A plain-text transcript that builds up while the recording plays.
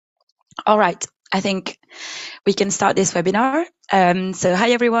All right, I think we can start this webinar. So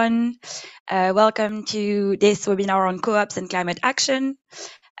hi everyone, welcome to this webinar on co-ops and climate action.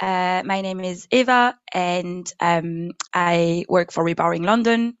 My name is Eva and I work for Repowering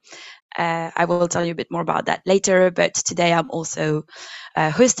London. I will tell you a bit more about that later, but today I'm also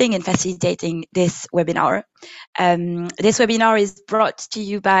hosting and facilitating this webinar. This webinar is brought to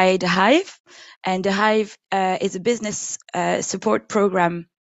you by The Hive, and The Hive is a business support program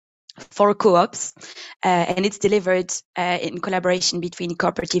for co-ops, and it's delivered in collaboration between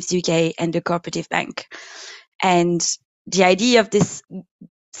Co-operatives UK and the Cooperative Bank. And the idea of this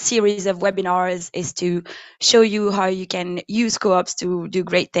series of webinars is to show you how you can use co-ops to do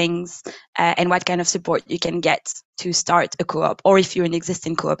great things, and what kind of support you can get to start a co-op, or if you're an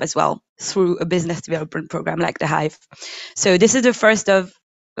existing co-op as well, through a business development program like the Hive. So this is the first of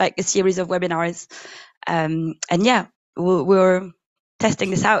like a series of webinars, and yeah, we're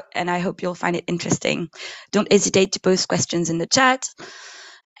testing this out, and I hope you'll find it interesting. Don't hesitate to post questions in the chat,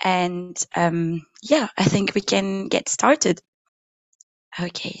 and yeah, I think we can get started.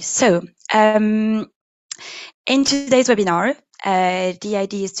 Okay, so in today's webinar, the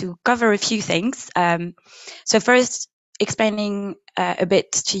idea is to cover a few things. So first, explaining a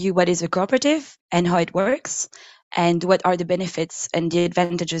bit to you what is a cooperative and how it works, and what are the benefits and the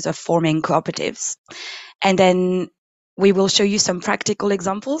advantages of forming cooperatives. And then we will show you some practical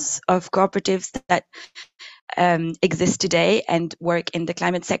examples of cooperatives that exist today and work in the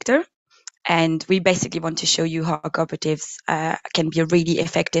climate sector. And we basically want to show you how cooperatives can be a really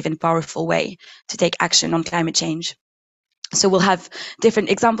effective and powerful way to take action on climate change. So we'll have different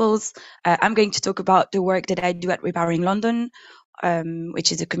examples. I'm going to talk about the work that I do at Repowering London,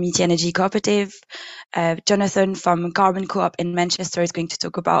 which is a community energy cooperative. Jonathan from Carbon Co-op in Manchester is going to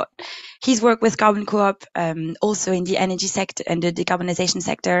talk about his work with Carbon Co-op, also in the energy sector and the decarbonisation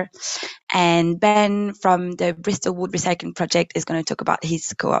sector. And Ben from the Bristol Wood Recycling Project is going to talk about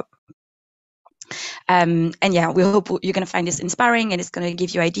his co-op. And yeah, we hope you're going to find this inspiring and it's going to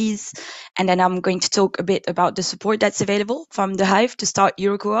give you ideas. And then I'm going to talk a bit about the support that's available from the Hive to start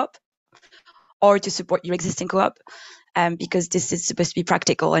your co-op or to support your existing co-op, because this is supposed to be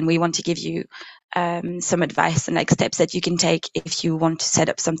practical and we want to give you some advice and like steps that you can take if you want to set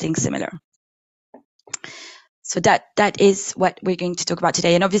up something similar. So that is what we're going to talk about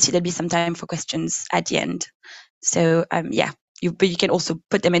today. And obviously there'll be some time for questions at the end. So yeah, but you can also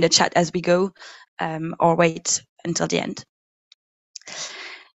put them in the chat as we go, or wait until the end.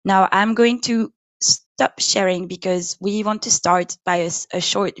 Now I'm going to stop sharing because we want to start by a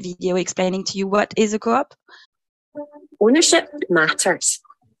short video explaining to you what is a co-op. Ownership matters.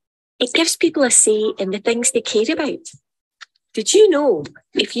 It gives people a say in the things they care about. Did you know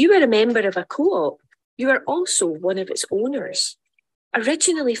if you were a member of a co-op, you are also one of its owners?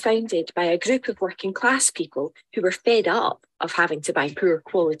 Originally founded by a group of working class people who were fed up of having to buy poor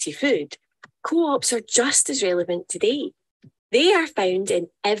quality food, co-ops are just as relevant today. They are found in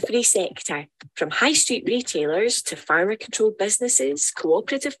every sector, from high street retailers to farmer-controlled businesses,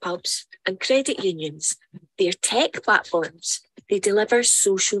 cooperative pubs and credit unions. They're tech platforms. They deliver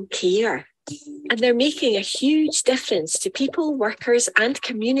social care. And they're making a huge difference to people, workers and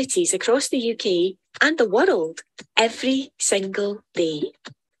communities across the UK and the world every single day.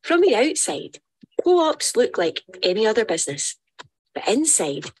 From the outside, co-ops look like any other business. But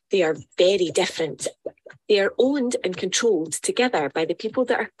inside, they are very different. They are owned and controlled together by the people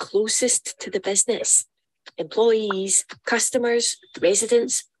that are closest to the business. Employees, customers,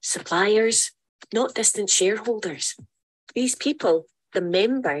 residents, suppliers, not distant shareholders. These people, the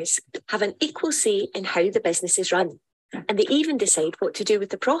members, have an equal say in how the business is run. And they even decide what to do with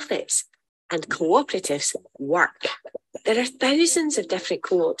the profits. And cooperatives work. There are thousands of different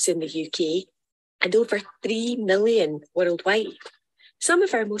co-ops in the UK and over 3 million worldwide. Some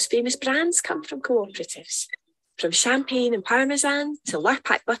of our most famous brands come from cooperatives, from champagne and parmesan to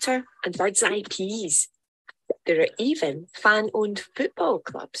Lurpak butter and bird's eye peas. There are even fan-owned football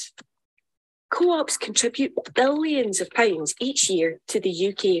clubs. Co-ops contribute billions of pounds each year to the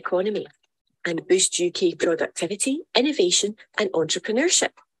UK economy and boost UK productivity, innovation and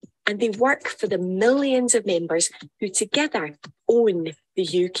entrepreneurship. And they work for the millions of members who together own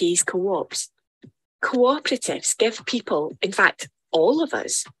the UK's co-ops. Cooperatives give people, in fact, all of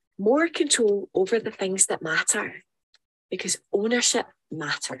us, more control over the things that matter, because ownership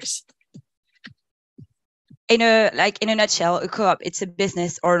matters. In a nutshell, a co-op, it's a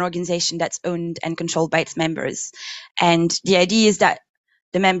business or an organization that's owned and controlled by its members. And the idea is that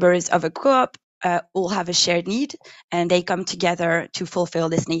the members of a co-op all have a shared need, and they come together to fulfill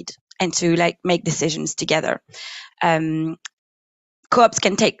this need and to like make decisions together. Co-ops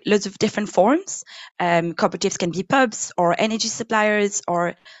can take loads of different forms. Cooperatives can be pubs or energy suppliers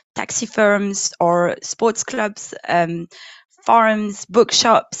or taxi firms or sports clubs, farms,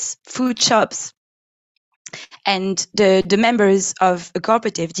 bookshops, food shops. And the members of a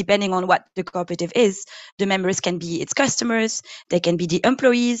cooperative, depending on what the cooperative is, the members can be its customers, they can be the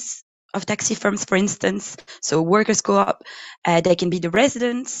employees of taxi firms, for instance, so workers co-op, they can be the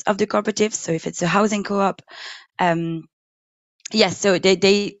residents of the cooperative, so if it's a housing co-op. Yes, so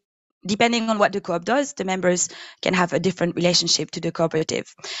they depending on what the co-op does, the members can have a different relationship to the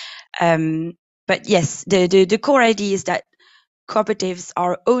cooperative. But yes, the core idea is that cooperatives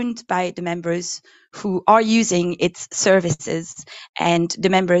are owned by the members who are using its services, and the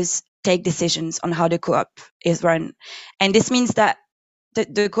members take decisions on how the co-op is run. And this means that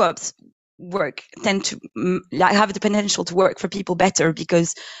the co-ops tend to have the potential to work for people better,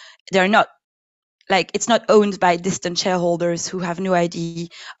 because they're not it's not owned by distant shareholders who have no idea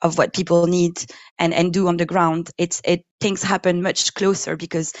of what people need and do on the ground. Things happen much closer,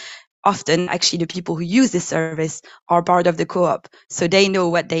 because often actually the people who use this service are part of the co-op, so they know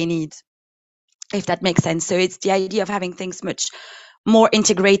what they need, if that makes sense. So it's the idea of having things much more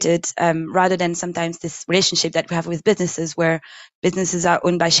integrated, rather than sometimes this relationship that we have with businesses, where businesses are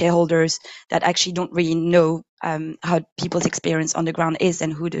owned by shareholders that actually don't really know how people's experience on the ground is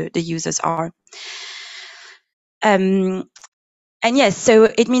and who the users are. And yes, so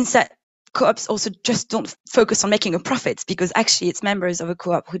it means that co-ops also just don't focus on making a profit, because actually it's members of a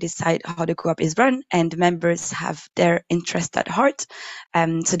co-op who decide how the co-op is run, and the members have their interest at heart.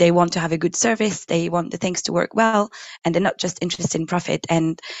 So they want to have a good service, they want the things to work well, and they're not just interested in profit.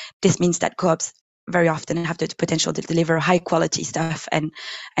 And this means that co-ops very often have the potential to deliver high quality stuff and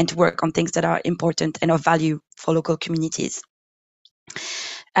to work on things that are important and of value for local communities.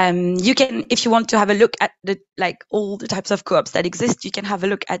 You can, if you want to have a look at all the types of co-ops that exist, you can have a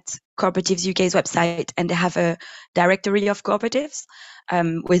look at Co-operatives UK's website, and they have a directory of cooperatives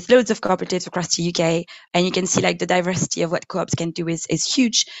with loads of cooperatives across the UK, and you can see the diversity of what co-ops can do is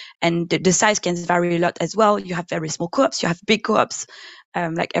huge, and the size can vary a lot as well. You have very small co-ops, you have big co-ops,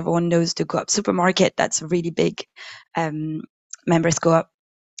 like everyone knows the Co-op supermarket, that's a really big members co-op,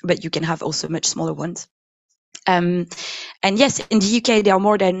 but you can have also much smaller ones. And yes, in the UK, there are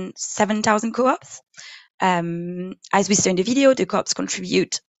more than 7,000 co-ops. As we saw in the video, the co-ops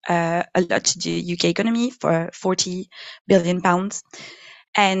contribute a lot to the UK economy, for £40 billion.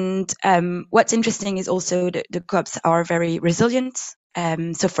 And what's interesting is also that the co-ops are very resilient.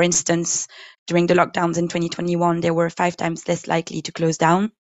 So for instance, during the lockdowns in 2021, they were 5 times less likely to close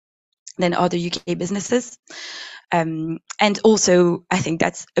down than other UK businesses. And also, I think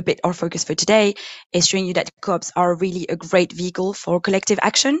that's a bit our focus for today, is showing you that co-ops are really a great vehicle for collective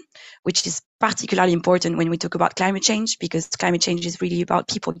action, which is particularly important when we talk about climate change, because climate change is really about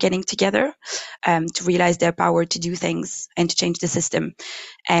people getting together to realize their power to do things and to change the system.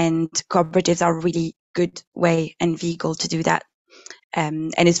 And cooperatives are a really good way and vehicle to do that.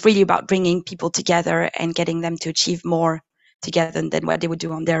 And it's really about bringing people together and getting them to achieve more together than what they would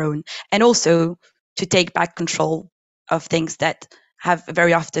do on their own. And also to take back control of things that have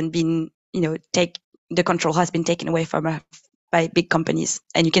very often been, the control has been taken away from by big companies.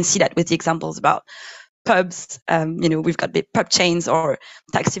 And you can see that with the examples about pubs. We've got big pub chains or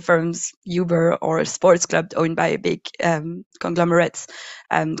taxi firms, Uber, or sports club owned by big conglomerates.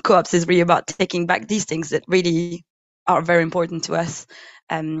 Co-ops is really about taking back these things that really are very important to us.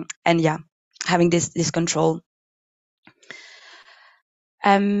 And yeah, having this control.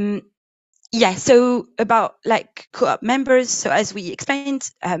 Yeah, so about co-op members. So as we explained,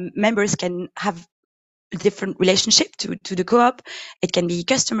 members can have a different relationship to the co-op. It can be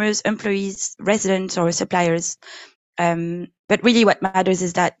customers, employees, residents, or suppliers. But really what matters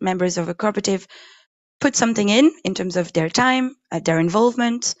is that members of a cooperative put something in terms of their time, their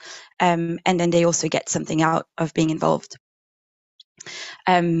involvement, and then they also get something out of being involved.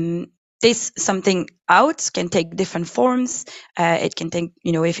 This something out can take different forms. It can take,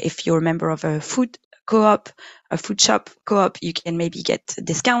 if you're a member of a food co-op, a food shop co-op, you can maybe get a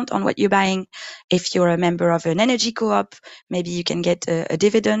discount on what you're buying. If you're a member of an energy co-op, maybe you can get a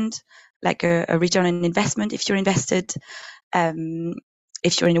dividend, like a return on investment if you're invested.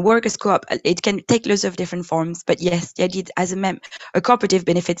 If you're in a workers co-op, it can take loads of different forms. But yes, the idea as a cooperative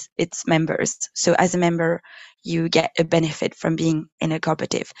benefits its members. So as a member, you get a benefit from being in a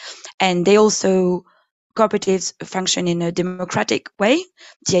cooperative. And cooperatives function in a democratic way.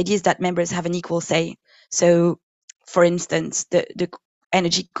 The idea is that members have an equal say. So for instance, the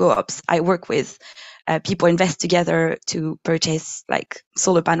energy co-ops I work with, people invest together to purchase like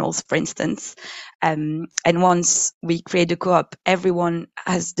solar panels, for instance. And once we create a co-op, everyone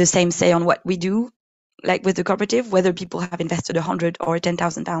has the same say on what we do. Like with the cooperative, whether people have invested 100 or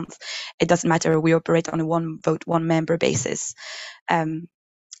 10,000 pounds, it doesn't matter. We operate on a one vote, one member basis. And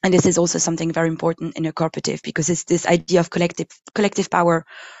this is also something very important in a cooperative, because it's this idea of collective power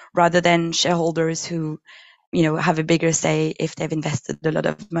rather than shareholders who, you know, have a bigger say if they've invested a lot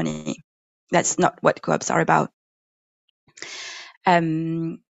of money. That's not what co-ops are about.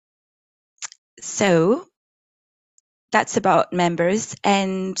 So that's about members.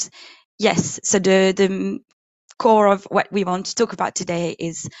 And yes, so the core of what we want to talk about today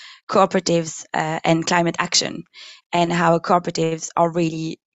is cooperatives and climate action, and how cooperatives are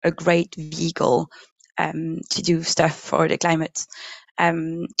really a great vehicle to do stuff for the climate.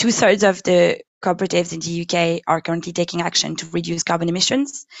 2/3 of the cooperatives in the UK are currently taking action to reduce carbon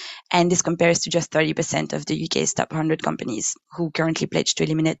emissions, and this compares to just 30% of the UK's top 100 companies who currently pledge to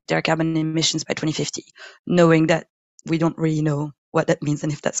eliminate their carbon emissions by 2050, knowing that we don't really know what that means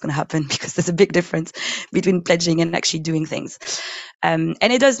and if that's going to happen, because there's a big difference between pledging and actually doing things. And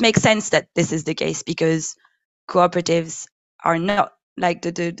it does make sense that this is the case, because cooperatives are not, like,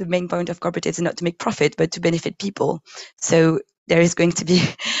 the main point of cooperatives is not to make profit, but to benefit people. So there is going to be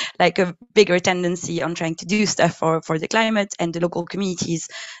like a bigger tendency on trying to do stuff for the climate and the local communities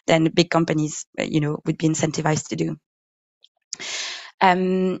than big companies, you know, would be incentivized to do.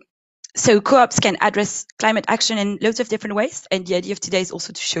 So co-ops can address climate action in loads of different ways. And the idea of today is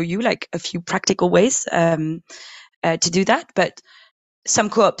also to show you like a few practical ways to do that. But some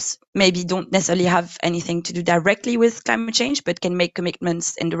co-ops maybe don't necessarily have anything to do directly with climate change, but can make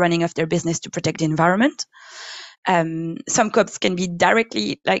commitments in the running of their business to protect the environment. Some co-ops can be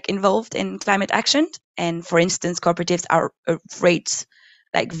directly like involved in climate action. And for instance, cooperatives are a great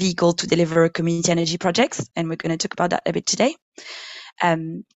like vehicle to deliver community energy projects. And we're going to talk about that a bit today.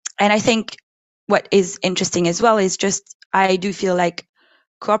 And I think what is interesting as well is just, I do feel like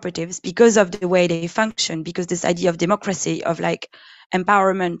cooperatives, because of the way they function, because this idea of democracy, of like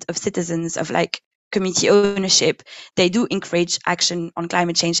empowerment of citizens, of like community ownership, they do encourage action on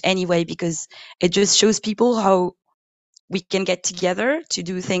climate change anyway, because it just shows people how we can get together to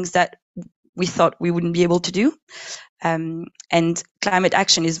do things that we thought we wouldn't be able to do. And climate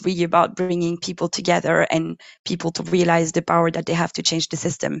action is really about bringing people together and people to realize the power that they have to change the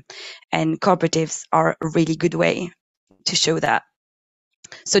system. And cooperatives are a really good way to show that.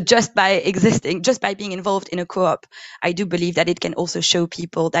 So just by existing, just by being involved in a co-op, I do believe that it can also show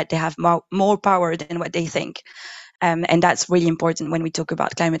people that they have more power than what they think. And that's really important when we talk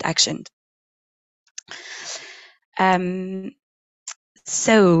about climate action.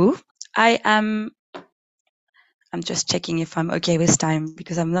 So I'm just checking if I'm okay with time,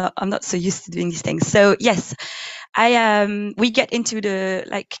 because I'm not so used to doing these things. So yes, we get into the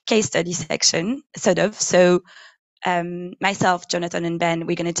like case study section, sort of. So myself, Jonathan, and Ben,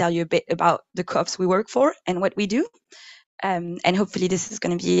 we're going to tell you a bit about the co-ops we work for and what we do. And hopefully this is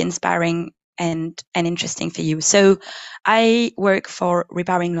going to be inspiring and interesting for you. So I work for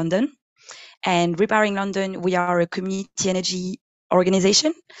Repowering London. And Repowering London, we are a community energy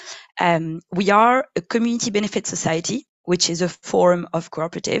organization. We are a community benefit society, which is a form of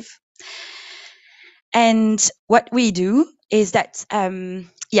cooperative. And what we do is that,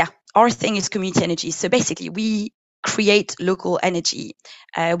 our thing is community energy. So basically, we create local energy.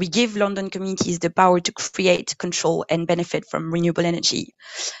 We give London communities the power to create, control, and benefit from renewable energy.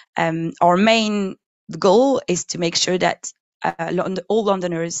 Our main goal is to make sure that all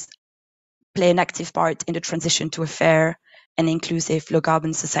Londoners play an active part in the transition to a fair and inclusive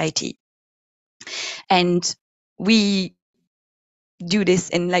low-carbon society. And we do this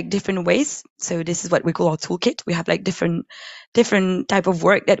in like different ways. So this is what we call our toolkit. We have like different type of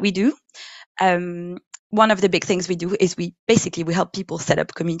work that we do. One of the big things we do is we help people set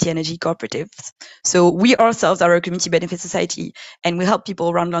up community energy cooperatives. So we ourselves are a community benefit society, and we help people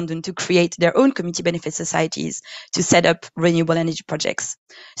around London to create their own community benefit societies to set up renewable energy projects.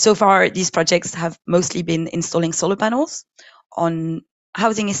 So far, these projects have mostly been installing solar panels on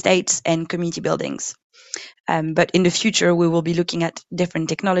housing estates and community buildings. But in the future, we will be looking at different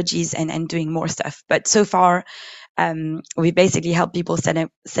technologies and doing more stuff. But so far, we basically help people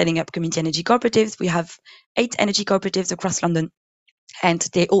setting up community energy cooperatives. We have 8 energy cooperatives across London, and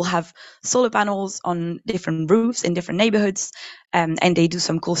they all have solar panels on different roofs in different neighborhoods, and they do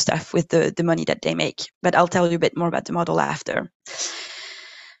some cool stuff with the money that they make. But I'll tell you a bit more about the model after.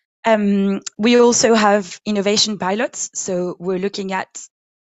 We also have innovation pilots. So we're looking at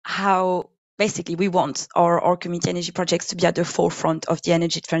how basically we want our community energy projects to be at the forefront of the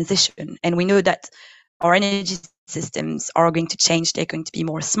energy transition. And we know that our energy systems are going to change. They're going to be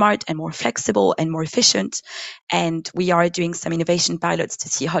more smart and more flexible and more efficient. And we are doing some innovation pilots to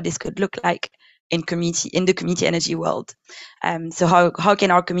see how this could look like in the community energy world. So how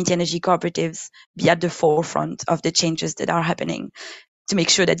can our community energy cooperatives be at the forefront of the changes that are happening to make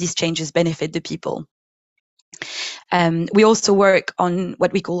sure that these changes benefit the people? We also work on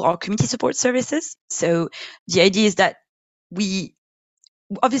what we call our community support services. So the idea is that we,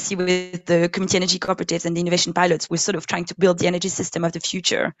 obviously with the community energy cooperatives and the innovation pilots, we're sort of trying to build the energy system of the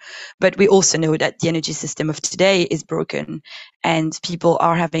future. But we also know that the energy system of today is broken and people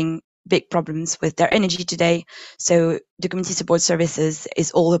are having big problems with their energy today. So the community support services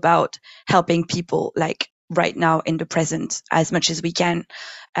is all about helping people like right now in the present as much as we can.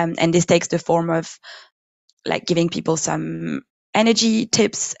 And this takes the form of like giving people some energy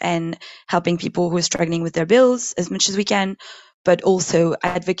tips and helping people who are struggling with their bills as much as we can, but also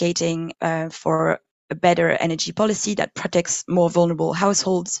advocating for a better energy policy that protects more vulnerable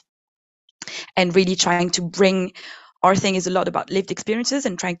households, and really trying to bring, our thing is a lot about lived experiences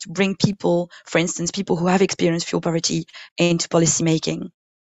and trying to bring people, for instance, people who have experienced fuel poverty into policy making.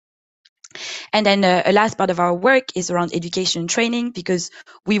 And then a last part of our work is around education and training, because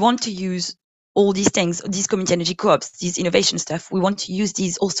we want to use all these things, these community energy co-ops, these innovation stuff. We want to use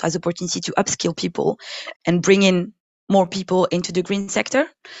these also as opportunity to upskill people and bring in more people into the green sector,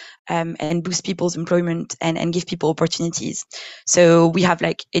 and boost people's employment and give people opportunities. So we have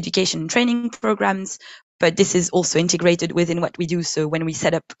like education and training programs, but this is also integrated within what we do. So when we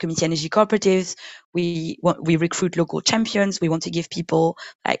set up community energy cooperatives, we recruit local champions. We want to give people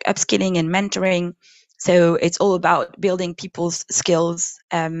like upskilling and mentoring. So it's all about building people's skills,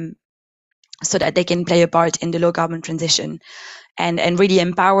 so that they can play a part in the low carbon transition, and really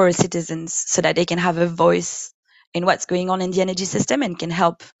empower citizens so that they can have a voice in what's going on in the energy system and can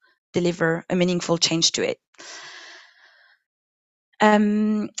help deliver a meaningful change to it.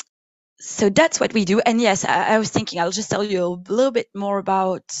 So that's what we do. And yes, I was thinking I'll just tell you a little bit more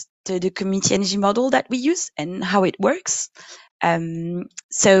about the community energy model that we use and how it works.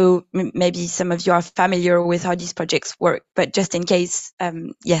 So maybe some of you are familiar with how these projects work, but just in case,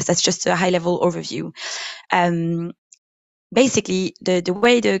 yes, that's just a high level overview. Basically, the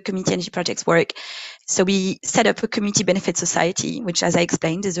way the community energy projects work, so we set up a community benefit society, which, as I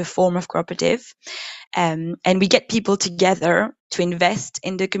explained, is a form of cooperative. And we get people together to invest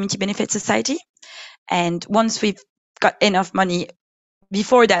in the community benefit society. And once we've got enough money,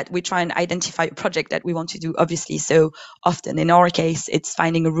 before that, we try and identify a project that we want to do, obviously. So often in our case, it's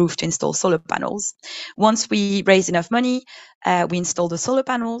finding a roof to install solar panels. Once we raise enough money, we install the solar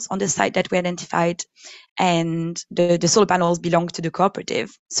panels on the site that we identified, and the solar panels belong to the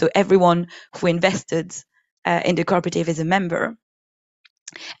cooperative. So everyone who invested in the cooperative is a member.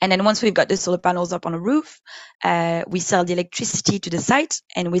 And then once we've got the solar panels up on a roof, we sell the electricity to the site.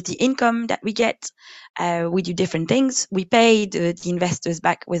 And with the income that we get, we do different things. We pay the investors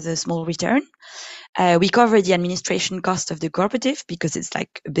back with a small return. We cover the administration cost of the cooperative because it's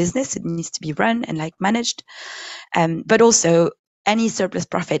like a business. It needs to be run and like managed. But also any surplus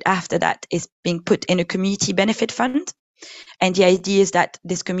profit after that is being put in a community benefit fund. And the idea is that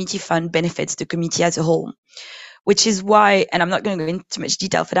this community fund benefits the community as a whole, which is why, and I'm not going to go into too much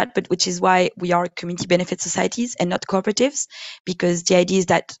detail for that, but which is why we are community benefit societies and not cooperatives, because the idea is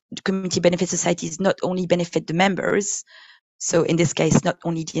that the community benefit societies not only benefit the members, so in this case, not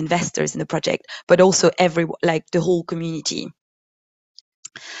only the investors in the project, but also like the whole community.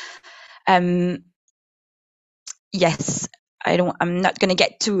 Yes, I'm not going to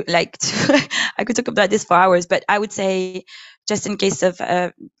get to like, I could talk about this for hours, but I would say just in case of,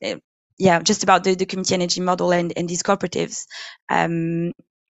 just about the community energy model and these cooperatives. I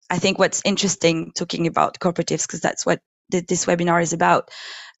think what's interesting talking about cooperatives, because that's what this webinar is about.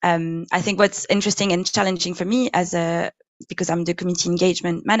 I think what's interesting and challenging for me because I'm the community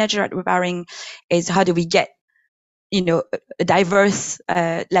engagement manager at Repowering, is how do we get a diverse,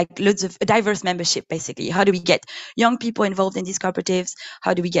 a diverse membership, basically. How do we get young people involved in these cooperatives?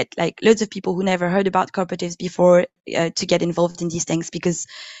 How do we get like loads of people who never heard about cooperatives before to get involved in these things? Because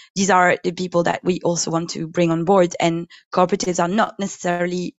these are the people that we also want to bring on board, and cooperatives are not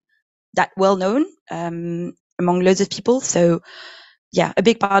necessarily that well known among loads of people. So yeah, a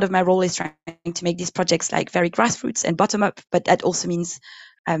big part of my role is trying to make these projects like very grassroots and bottom up, but that also means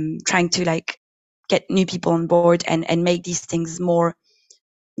trying to like get new people on board and make these things more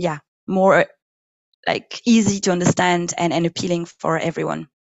like easy to understand and appealing for everyone.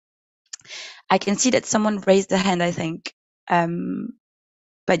 I can see that someone raised their hand, I think.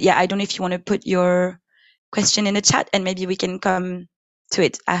 But yeah, I don't know if you want to put your question in the chat, and maybe we can come to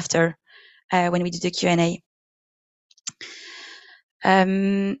it after when we do the Q&A.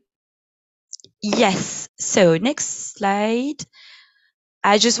 Yes. So next slide.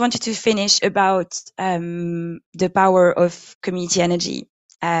 I just wanted to finish about the power of community energy,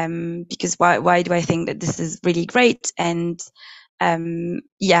 because why do I think that this is really great? And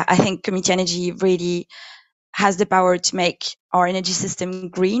yeah, I think community energy really has the power to make our energy system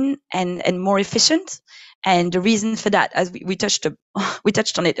green and more efficient. And the reason for that, as we touched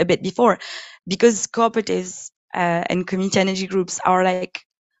on it a bit before, because cooperatives and community energy groups are like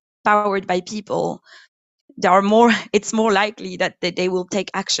powered by people, it's more likely that they will take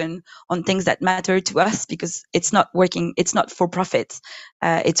action on things that matter to us, because it's not for profit,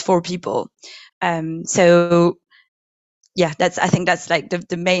 it's for people. So yeah, I think that's like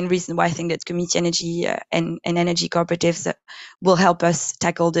the main reason why I think that community energy and energy cooperatives will help us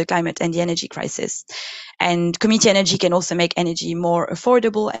tackle the climate and the energy crisis. And community energy can also make energy more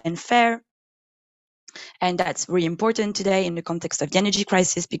affordable and fair. And that's really important today in the context of the energy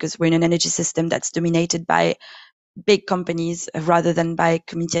crisis, because we're in an energy system that's dominated by big companies rather than by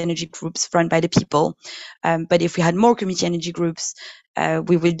community energy groups run by the people. But if we had more community energy groups,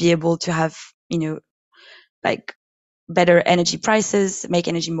 we would be able to have, like better energy prices, make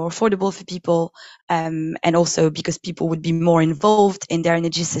energy more affordable for people. And also because people would be more involved in their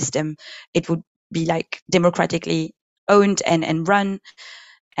energy system, it would be like democratically owned and run.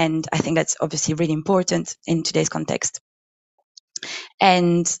 And I think that's obviously really important in today's context.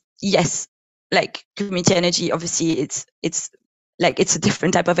 And yes, like community energy, obviously it's a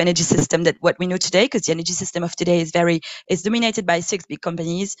different type of energy system than what we know today, because the energy system of today is dominated by 6 big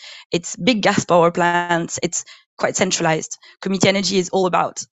companies. It's big gas power plants. It's quite centralized. Community energy is all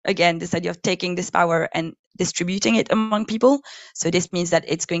about, again, this idea of taking this power and distributing it among people. So this means that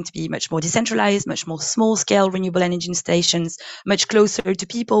it's going to be much more decentralized, much more small scale renewable energy installations, much closer to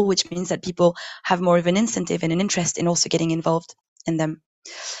people, which means that people have more of an incentive and an interest in also getting involved in them.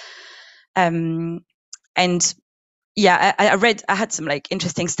 And yeah, I had some like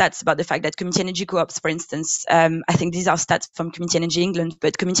interesting stats about the fact that community energy co-ops, for instance, I think these are stats from Community Energy England,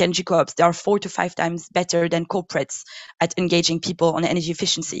 but community energy co-ops, they are 4 to 5 times better than corporates at engaging people on energy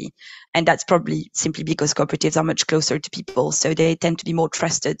efficiency. And that's probably simply because cooperatives are much closer to people, so they tend to be more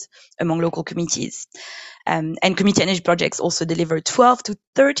trusted among local communities. And community energy projects also deliver 12 to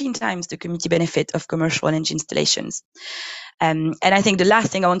 13 times the community benefit of commercial energy installations. And I think the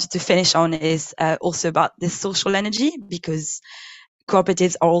last thing I wanted to finish on is also about this social energy, because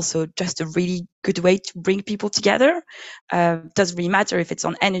cooperatives are also just a really good way to bring people together. Doesn't really matter if it's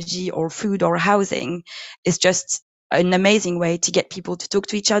on energy or food or housing. It's just an amazing way to get people to talk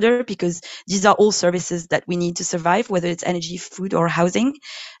to each other, because these are all services that we need to survive, whether it's energy, food, or housing.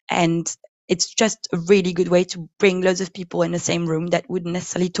 And it's just a really good way to bring loads of people in the same room that wouldn't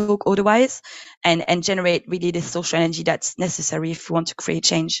necessarily talk otherwise, and generate really this social energy that's necessary if we want to create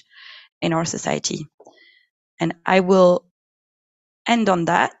change in our society. And I will end on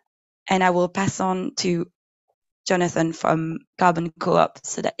that, and I will pass on to Jonathan from Carbon Co-op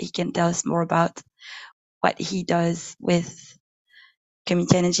so that he can tell us more about what he does with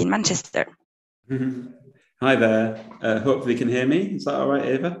community energy in Manchester. Hi there. Hopefully you can hear me. Is that all right,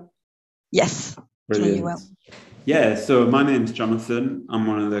 Eva? Yes. Brilliant. You well. Yeah, so my name's Jonathan. I'm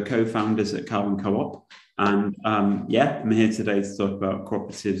one of the co-founders at Carbon Co-op. And I'm here today to talk about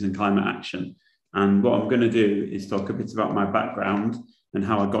cooperatives and climate action. And what I'm going to do is talk a bit about my background and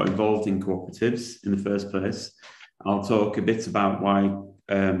how I got involved in cooperatives in the first place. I'll talk a bit about why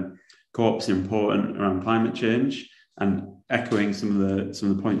co-ops are important around climate change, and echoing some of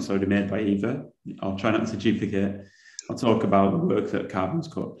the points already made by Eva. I'll try not to duplicate. I'll talk about the work that Carbon's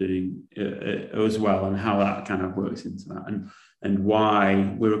Co-op doing as well, and how that kind of works into that, and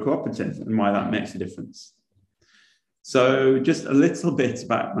why we're a cooperative and why that makes a difference. So just a little bit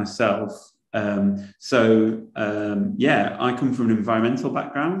about myself. I come from an environmental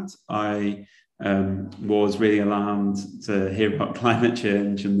background. I was really alarmed to hear about climate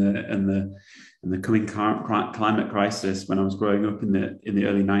change and the coming climate crisis when I was growing up in the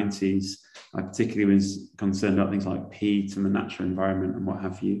early 90s. I particularly was concerned about things like peat and the natural environment and what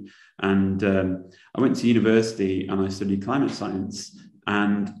have you. And I went to university and I studied climate science.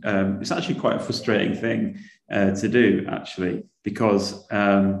 And it's actually quite a frustrating thing to do, actually, because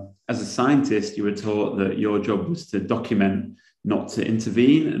as a scientist, you were taught that your job was to document, not to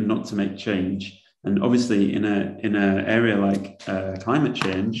intervene and not to make change. And obviously, in an area like climate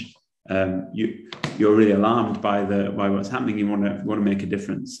change, you're really alarmed by what's happening. You want to make a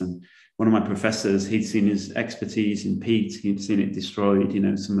difference. And one of my professors, he'd seen his expertise in peat, he'd seen it destroyed,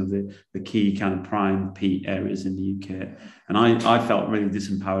 some of the key kind of prime peat areas in the UK. And I felt really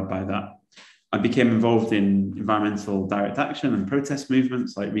disempowered by that. I became involved in environmental direct action and protest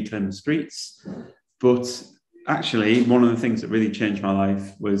movements like Reclaim the Streets. But actually, one of the things that really changed my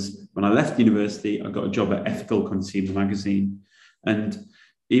life was when I left university, I got a job at Ethical Consumer magazine. And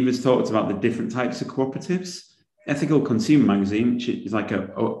Eva's talked about the different types of cooperatives. Ethical Consumer magazine, which is like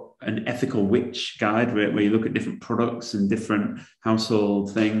an ethical witch guide where you look at different products and different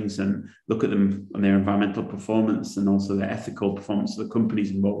household things and look at them and their environmental performance and also the ethical performance of the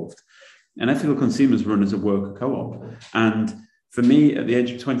companies involved. And Ethical Consumers run as a worker co-op. And for me, at the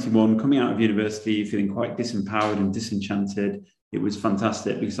age of 21, coming out of university, feeling quite disempowered and disenchanted, it was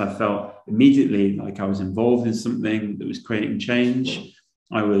fantastic because I felt immediately like I was involved in something that was creating change.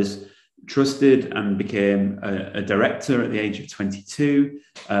 I was trusted and became a director at the age of 22.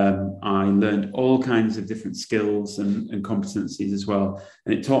 I learned all kinds of different skills and competencies as well.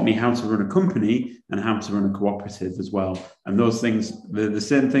 And it taught me how to run a company and how to run a cooperative as well. And those things, they're the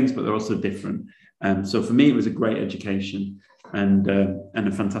same things, but they're also different. So for me, it was a great education and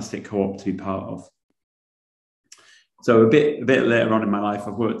a fantastic co-op to be part of. So a bit later on in my life,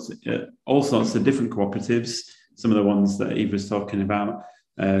 I've worked at all sorts of different cooperatives, some of the ones that Eve was talking about,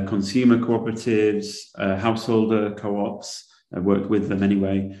 consumer cooperatives, householder co-ops. I've worked with them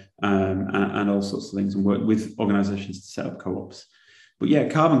anyway, and all sorts of things, and worked with organisations to set up co-ops. But yeah,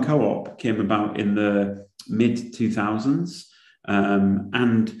 Carbon Co-op came about in the mid-2000s,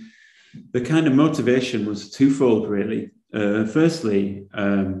 and the kind of motivation was twofold, really. Firstly,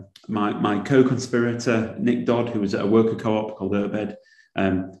 my co-conspirator, Nick Dodd, who was at a worker co-op called Urbed,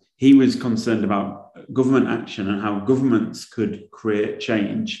 he was concerned about government action and how governments could create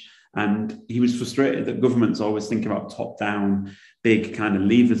change. And he was frustrated that governments always think about top-down, big kind of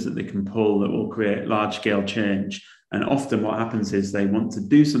levers that they can pull that will create large-scale change. And often what happens is they want to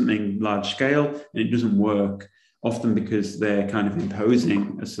do something large-scale and it doesn't work, often because they're kind of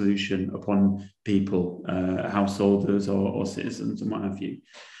imposing a solution upon people, householders or citizens and what have you.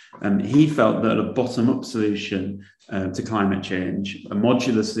 He felt that a bottom-up solution to climate change, a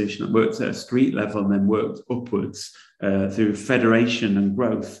modular solution that works at a street level and then worked upwards through federation and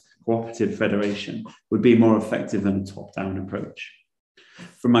growth, cooperative federation, would be more effective than a top-down approach.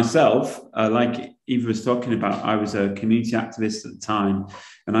 For myself, like Eva was talking about, I was a community activist at the time,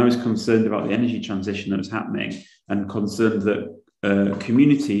 and I was concerned about the energy transition that was happening and concerned that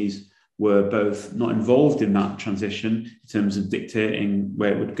communities were both not involved in that transition in terms of dictating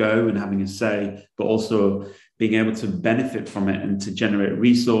where it would go and having a say, but also being able to benefit from it and to generate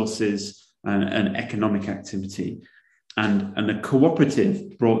resources and economic activity. And a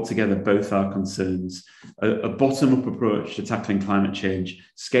cooperative brought together both our concerns, a bottom-up approach to tackling climate change,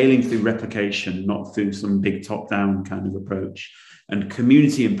 scaling through replication, not through some big top-down kind of approach, and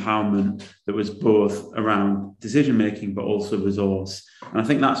community empowerment that was both around decision-making, but also resource. And I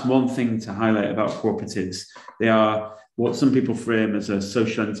think that's one thing to highlight about cooperatives. They are what some people frame as a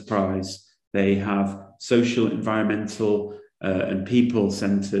social enterprise. They have social, environmental, and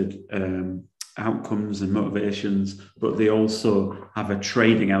people-centered outcomes and motivations, but they also have a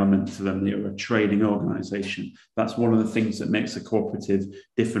trading element to them. They are a trading organization. That's one of the things that makes a cooperative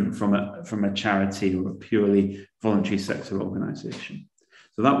different from a charity or a purely voluntary sector organization.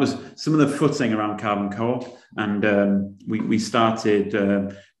 So that was some of the footing around Carbon Co-op, and we started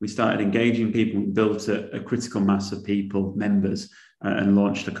engaging people. We built a critical mass of people, members, and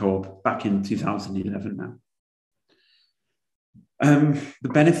launched a co-op back in 2011 now. The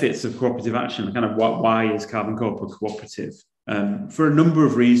benefits of cooperative action, kind of why is Carbon Co-op a cooperative? For a number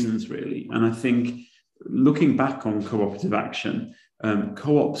of reasons, really. And I think looking back on cooperative action,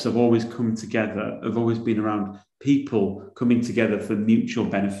 co-ops have always come together, have always been around people coming together for mutual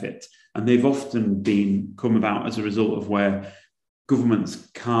benefit. And they've often come about as a result of where governments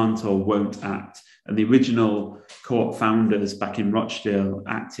can't or won't act. And the original co-op founders back in Rochdale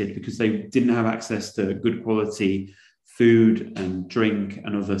acted because they didn't have access to good quality food and drink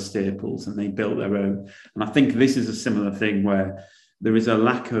and other staples, and they built their own. And I think this is a similar thing where there is a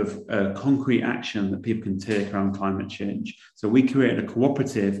lack of concrete action that people can take around climate change. So we created a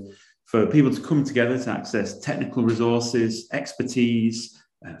cooperative for people to come together to access technical resources, expertise,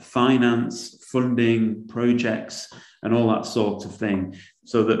 finance, funding, projects, and all that sort of thing,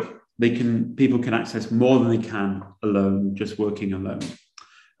 so that people can access more than they can alone, just working alone.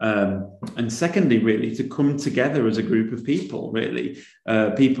 And secondly, really, to come together as a group of people, really,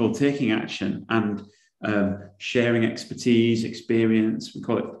 people taking action. And sharing expertise, experience. We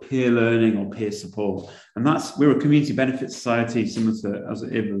call it peer learning or peer support. And we're a community benefit society, similar to as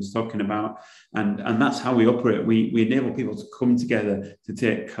Eva was talking about. And that's how we operate. We enable people to come together to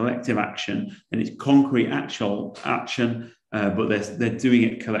take collective action, and it's concrete actual action, but they're doing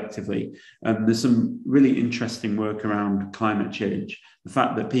it collectively. There's some really interesting work around climate change. The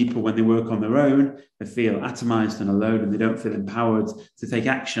fact that people, when they work on their own, they feel atomized and alone, and they don't feel empowered to take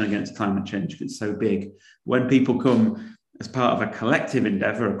action against climate change because it's so big. When people come as part of a collective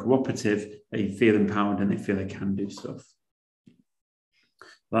endeavor, a cooperative, they feel empowered and they feel they can do stuff.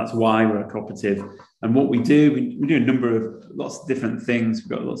 That's why we're a cooperative. And what we do, we do lots of different things.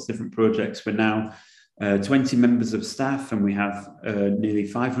 We've got lots of different projects. We're now 20 members of staff, and we have nearly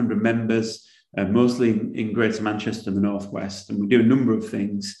 500 members, mostly in Greater Manchester and the Northwest. And we do a number of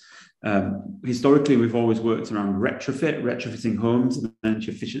things. Historically, we've always worked around retrofitting homes and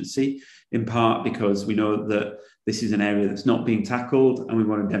energy efficiency, in part because we know that this is an area that's not being tackled, and we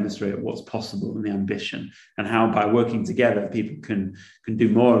want to demonstrate what's possible and the ambition, and how by working together, people can do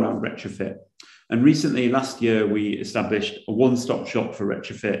more around retrofit. And recently, last year, we established a one-stop shop for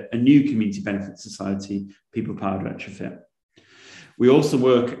retrofit, a new community benefit society, people-powered retrofit. We also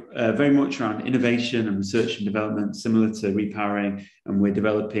work very much around innovation and research and development, similar to repowering, and we're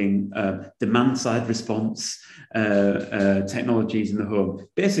developing demand-side response technologies in the home.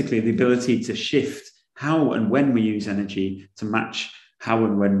 Basically, the ability to shift how and when we use energy to match how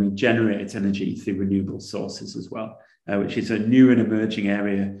and when we generate energy through renewable sources as well, which is a new and emerging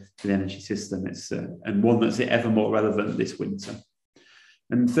area for the energy system. It's and one that's ever more relevant this winter.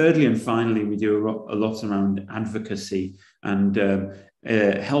 And thirdly and finally, we do a lot around advocacy and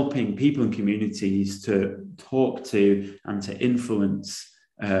helping people and communities to talk to and to influence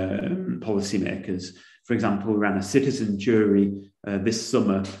policymakers. For example, we ran a citizen jury this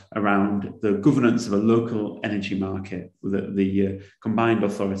summer around the governance of a local energy market that the combined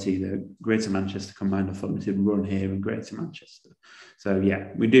authority, the Greater Manchester Combined Authority, run here in Greater Manchester. So yeah,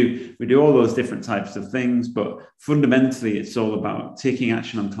 we do all those different types of things, but fundamentally it's all about taking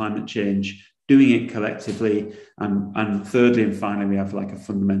action on climate change, doing it collectively, and thirdly and finally, we have like a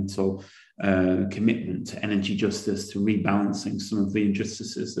fundamental commitment to energy justice, to rebalancing some of the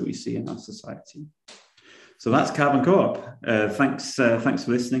injustices that we see in our society. So that's Carbon Co-op. Thanks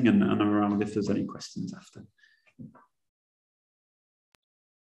for listening, and I'm around if there's any questions after.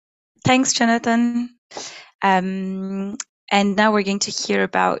 Thanks, Jonathan. And now we're going to hear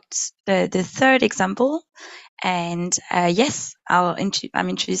about the third example. And yes, I'm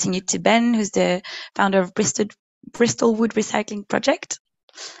introducing you to Ben, who's the founder of Bristol Wood Recycling Project.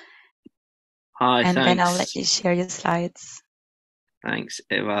 Hi, and thanks. Ben, I'll let you share your slides. Thanks,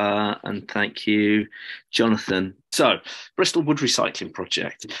 Eva, and thank you, Jonathan. So, Bristol Wood Recycling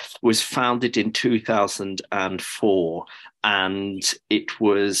Project was founded in 2004, and it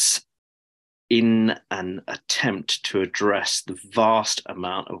was in an attempt to address the vast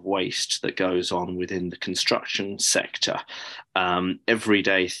amount of waste that goes on within the construction sector. Every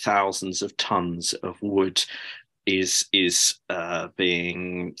day, thousands of tons of wood is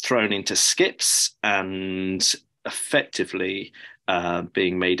being thrown into skips and effectively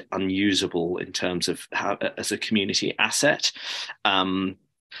being made unusable in terms of as a community asset.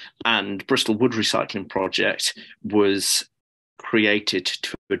 And Bristol Wood Recycling Project was created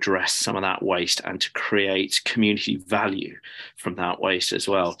to address some of that waste and to create community value from that waste as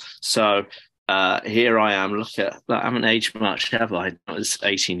well. So here I am, look at that. I haven't aged much, have I? That was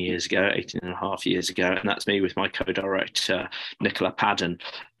 18 and a half years ago. And that's me with my co-director, Nicola Padden.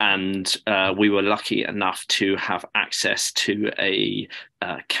 And we were lucky enough to have access to a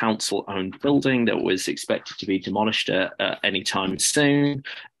council-owned building that was expected to be demolished at any time soon.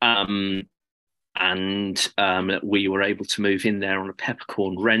 And we were able to move in there on a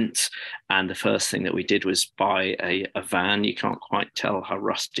peppercorn rent. And the first thing that we did was buy a van. You can't quite tell how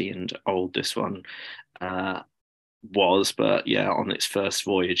rusty and old this one was, but yeah, on its first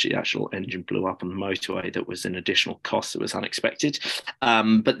voyage, the actual engine blew up on the motorway. That was an additional cost that was unexpected.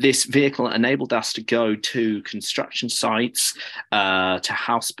 But this vehicle enabled us to go to construction sites, to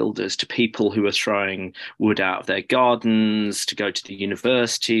house builders, to people who are throwing wood out of their gardens, to go to the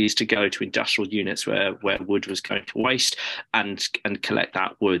universities, to go to industrial units where wood was going to waste, and collect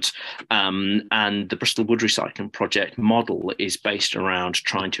that wood. And the Bristol Wood Recycling Project model is based around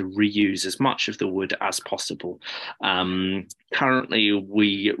trying to reuse as much of the wood as possible. Currently,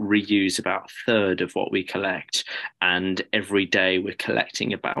 we reuse about a third of what we collect, and every day we're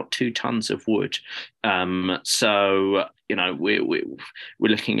collecting about 2 tons of wood. So we're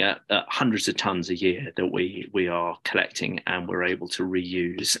looking at hundreds of tons a year that we are collecting and we're able to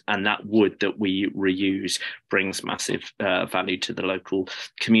reuse. And that wood that we reuse brings massive value to the local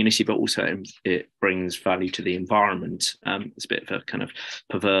community, but also it brings value to the environment. It's a bit of a kind of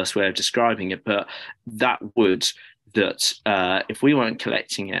perverse way of describing it, but that wood that if we weren't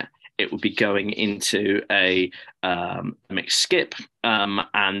collecting it, it would be going into a mixed skip,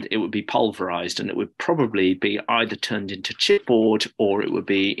 and it would be pulverized, and it would probably be either turned into chipboard or it would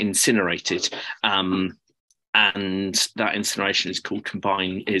be incinerated. And that incineration is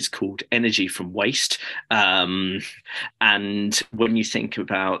called energy from waste. And when you think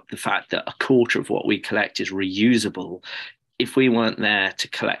about the fact that a quarter of what we collect is reusable, if we weren't there to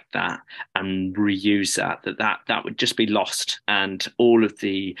collect that and reuse that would just be lost, and all of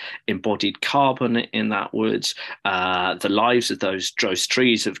the embodied carbon in that wood, the lives of those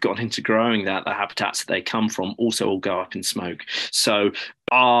trees have gone into growing that, the habitats that they come from, also will go up in smoke. So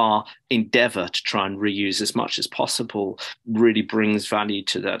our endeavour to try and reuse as much as possible really brings value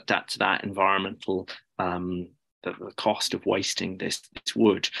to that environmental the cost of wasting this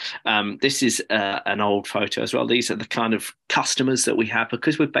wood. This is an old photo as well. These are the kind of customers that we have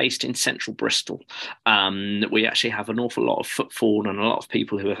because we're based in central Bristol. We actually have an awful lot of footfall and a lot of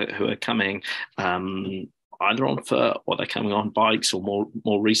people who are coming either on foot or they're coming on bikes, or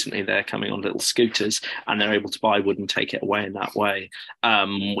more recently they're coming on little scooters, and they're able to buy wood and take it away in that way,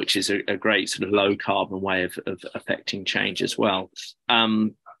 which is a great sort of low carbon way of affecting change as well.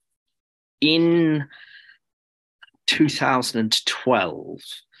 In 2012,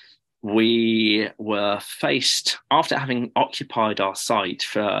 we were faced, after having occupied our site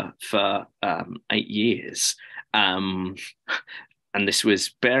for 8 years, and this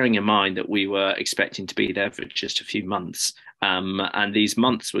was bearing in mind that we were expecting to be there for just a few months. And these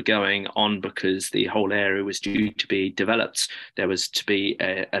months were going on because the whole area was due to be developed. There was to be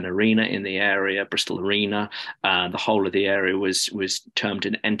an arena in the area, Bristol Arena. The whole of the area was termed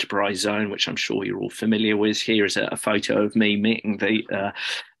an enterprise zone, which I'm sure you're all familiar with. Here is a photo of me meeting the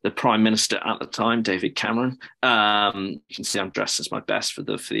Prime Minister at the time, David Cameron. You can see I'm dressed as my best for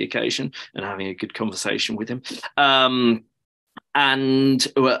the occasion and having a good conversation with him. And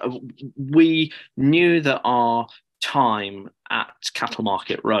we knew that our time at Cattle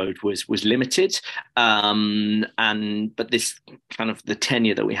Market Road was limited, but this kind of the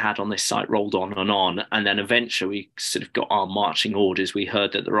tenure that we had on this site rolled on, and then eventually we sort of got our marching orders. We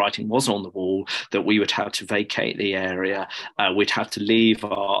heard that the writing was on the wall, that we would have to vacate the area. We'd have to leave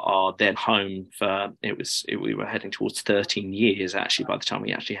our then home for we were heading towards 13 years actually by the time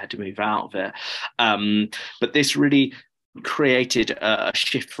we actually had to move out of it. But this really created a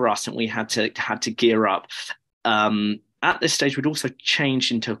shift for us, and we had to gear up. At this stage, we'd also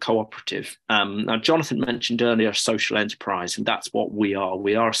changed into a cooperative. Now, Jonathan mentioned earlier social enterprise, and that's what we are.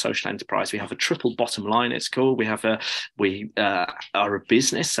 We are a social enterprise. We have a triple bottom line, it's called. We are a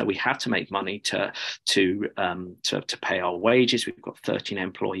business, so we have to make money to pay our wages. We've got 13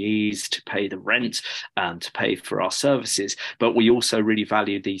 employees to pay the rent, to pay for our services. But we also really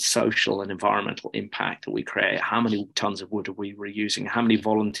value the social and environmental impact that we create. How many tons of wood are we reusing? How many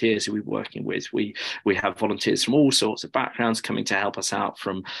volunteers are we working with? We have volunteers from all sorts of backgrounds coming to help us out,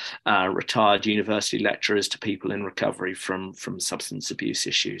 from retired university lecturers to people in recovery from substance abuse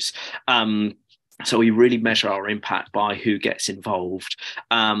issues. So we really measure our impact by who gets involved.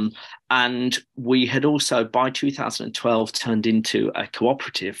 And we had also, by 2012, turned into a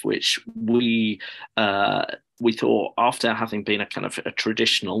cooperative, which we thought, after having been a kind of a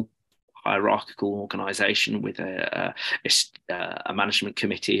traditional hierarchical organisation with a management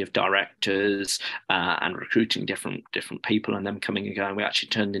committee of directors and recruiting different people and them coming and going, we actually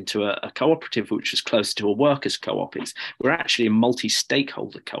turned into a cooperative, which was close to a workers' co-op. We're actually a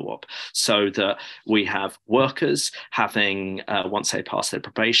multi-stakeholder co-op, so that we have workers having, once they pass their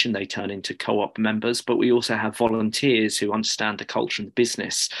probation, they turn into co-op members, but we also have volunteers who understand the culture and the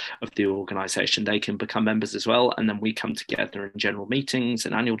business of the organisation. They can become members as well, and then we come together in general meetings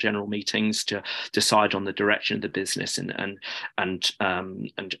and annual general meetings to decide on the direction of the business and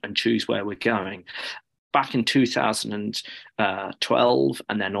choose where we're going. Back in 2012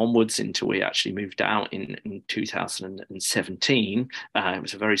 and then onwards until we actually moved out in 2017, it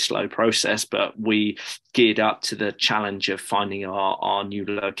was a very slow process, but we geared up to the challenge of finding our new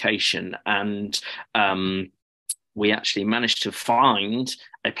location, and we actually managed to find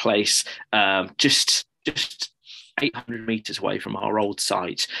a place just 800 meters away from our old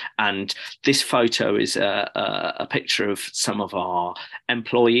site. And this photo is a picture of some of our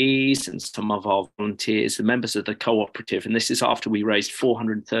employees and some of our volunteers, the members of the cooperative. And this is after we raised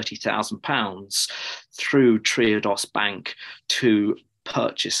 £430,000 through Triodos Bank to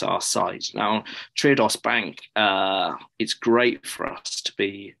purchase our site. Now, Triodos Bank, it's great for us to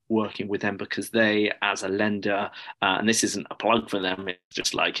be working with them because they, as a lender, and this isn't a plug for them, it's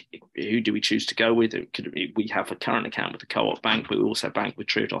just like, who do we choose to go with? We have a current account with the Co-op Bank, but we also bank with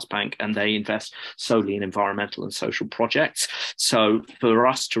Triodos Bank, and they invest solely in environmental and social projects. So for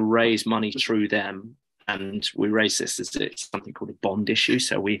us to raise money through them, and we raise this as it's something called a bond issue.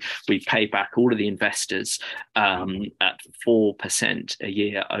 So we pay back all of the investors at 4% a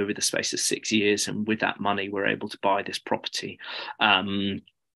year over the space of 6 years. And with that money, we're able to buy this property. And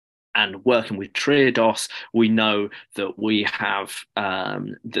working with Triodos, we know that we have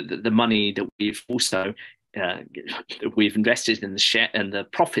the money that we've also we've invested in the share, and the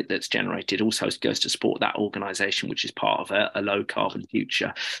profit that's generated also goes to support that organization, which is part of a low carbon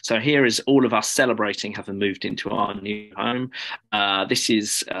future. So here is all of us celebrating having moved into our new home. This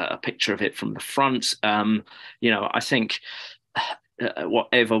is a picture of it from the front. I think what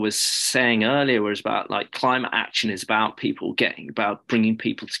Eva was saying earlier was about like climate action is about bringing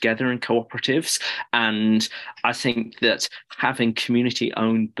people together in cooperatives. And I think that having community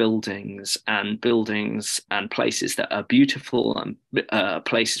owned buildings and places that are beautiful and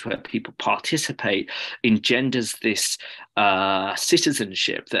places where people participate engenders this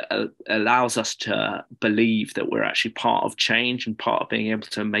citizenship that allows us to believe that we're actually part of change and part of being able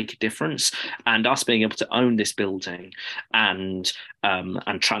to make a difference, and us being able to own this building and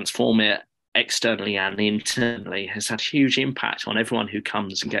transform it externally and internally has had huge impact on everyone who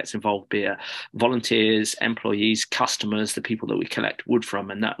comes and gets involved, be it volunteers, employees, customers, the people that we collect wood from.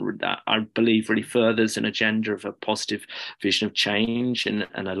 And that I believe really furthers an agenda of a positive vision of change and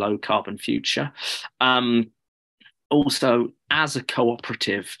a low carbon future. Also, as a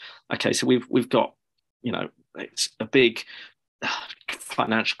cooperative, okay, so we've got, it's a big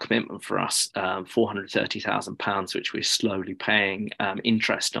financial commitment for us, £430,000, which we're slowly paying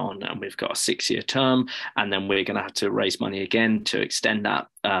interest on, and we've got a 6-year term, and then we're going to have to raise money again to extend that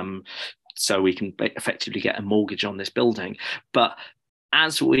so we can effectively get a mortgage on this building. But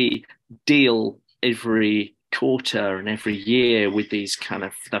as we deal every quarter and every year with these kind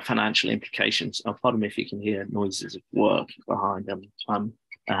of the financial implications, pardon me if you can hear noises of work behind them. I'm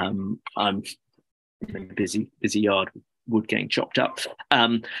in a busy yard, wood getting chopped up.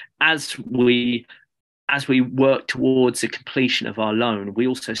 As we work towards the completion of our loan, we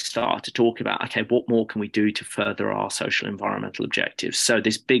also start to talk about, okay, what more can we do to further our social environmental objectives? So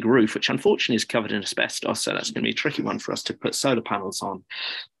this big roof, which unfortunately is covered in asbestos, so that's going to be a tricky one for us to put solar panels on.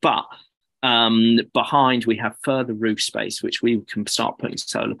 But behind we have further roof space, which we can start putting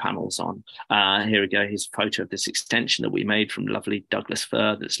solar panels on. Here we go. Here's a photo of this extension that we made from lovely Douglas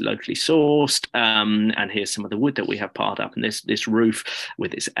fir that's locally sourced. And here's some of the wood that we have piled up. And this roof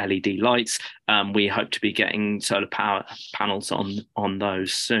with its LED lights, we hope to be getting solar power panels on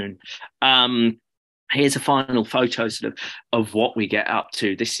those soon. Here's a final photo of what we get up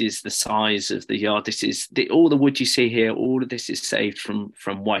to. This is the size of the yard. This is all the wood you see here. All of this is saved from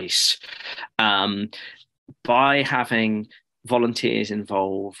waste. By having volunteers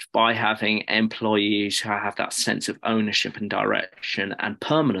involved, by having employees who have that sense of ownership and direction and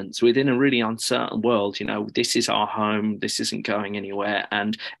permanence within a really uncertain world, this is our home, this isn't going anywhere,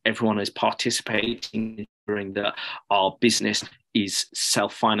 and everyone is participating, ensuring that our business is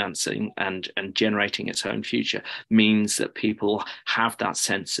self-financing and generating its own future, means that people have that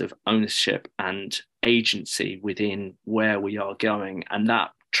sense of ownership and agency within where we are going. And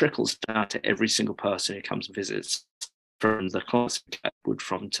that trickles down to every single person who comes and visits, from the clients we get wood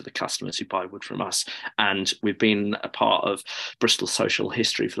from to the customers who buy wood from us. And we've been a part of Bristol social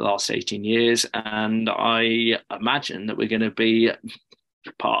history for the last 18 years. And I imagine that we're going to be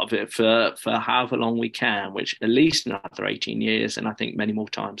part of it for however long we can, which at least another 18 years, and I think many more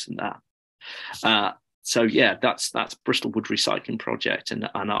times than that. So yeah, that's Bristol Wood Recycling Project and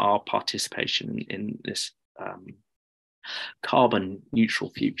our participation in this carbon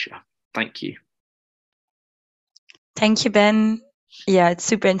neutral future. Thank you. Thank you, Ben. Yeah, it's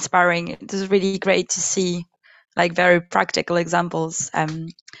super inspiring. It was really great to see like very practical examples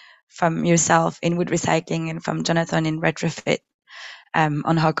from yourself in wood recycling and from Jonathan in retrofit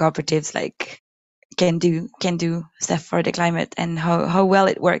on how cooperatives like can do stuff for the climate and how well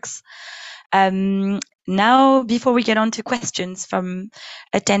it works. Now, before we get on to questions from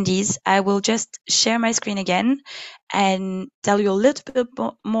attendees, I will just share my screen again and tell you a little bit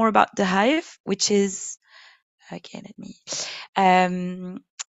more about the Hive, which is Okay, let me.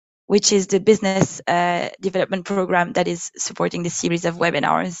 Which is the business development program that is supporting the series of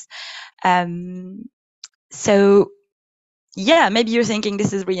webinars. So yeah, maybe you're thinking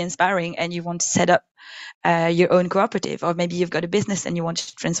this is really inspiring and you want to set up your own cooperative, or maybe you've got a business and you want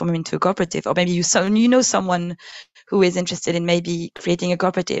to transform it into a cooperative, or maybe you know someone who is interested in maybe creating a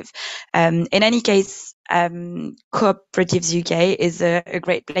cooperative. In any case, Co-operatives UK is a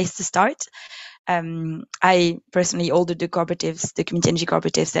great place to start. I personally, all the cooperatives, the community energy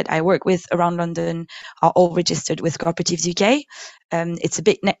cooperatives that I work with around London are all registered with Co-operatives UK. It's a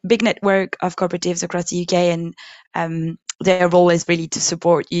big network of cooperatives across the UK, and their role is really to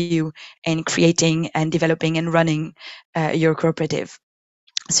support you in creating and developing and running your cooperative.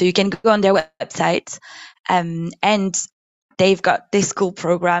 So you can go on their website, and they've got this cool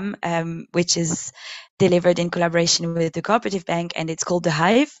program, which is delivered in collaboration with the Cooperative Bank, and it's called The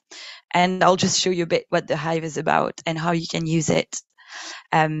Hive. And I'll just show you a bit what The Hive is about and how you can use it.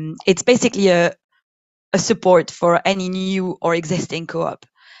 It's basically a support for any new or existing co-op.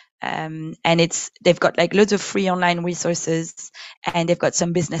 And they've got like loads of free online resources, and they've got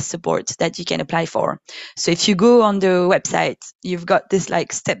some business support that you can apply for. So if you go on the website, you've got this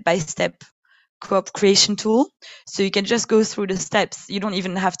like step-by-step co-op creation tool. So you can just go through the steps. You don't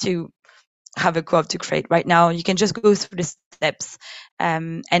even have to have a co-op to create right now. You can just go through the steps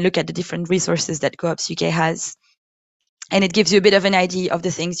and look at the different resources that Co-ops UK has. And it gives you a bit of an idea of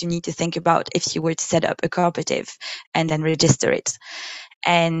the things you need to think about if you were to set up a cooperative and then register it.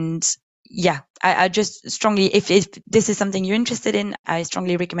 And yeah, I just strongly, if this is something you're interested in, I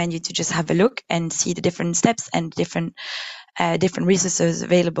strongly recommend you to just have a look and see the different steps and different resources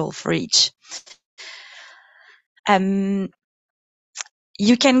available for each.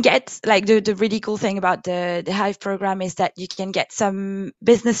 You can get, like, the really cool thing about the Hive program is that you can get some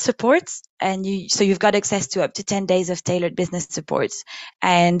business support, and you've got access to up to 10 days of tailored business support.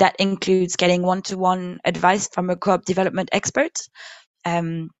 And that includes getting one-to-one advice from a co-op development expert,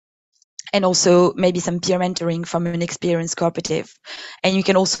 and also maybe some peer mentoring from an experienced cooperative. And you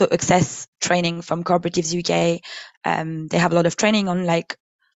can also access training from Cooperatives UK. They have a lot of training on, like,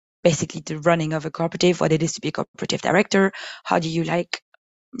 basically the running of a cooperative, what it is to be a cooperative director, how do you, like,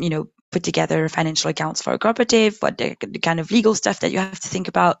 put together financial accounts for a cooperative, what the kind of legal stuff that you have to think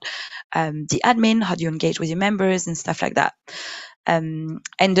about, the admin, how do you engage with your members and stuff like that. I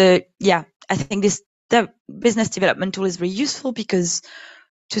think the business development tool is really useful because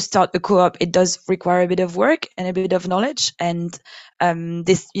to start a co-op, it does require a bit of work and a bit of knowledge. And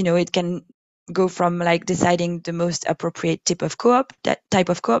it can go from like deciding the most appropriate type of co-op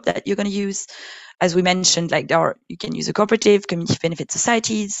that you're going to use. As we mentioned, like you can use a cooperative, community benefit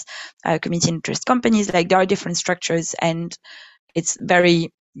societies, community interest companies. Like there are different structures, and it's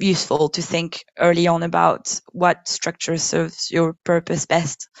very useful to think early on about what structure serves your purpose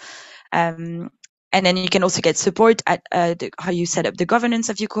best. And then you can also get support at how you set up the governance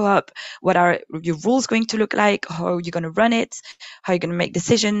of your co-op. What are your rules going to look like? How are you going to run it? How are you going to make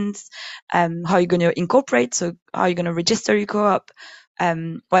decisions? How are you going to incorporate? So how are you going to register your co-op?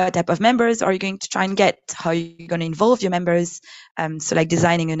 What type of members are you going to try and get? How are you going to involve your members? So like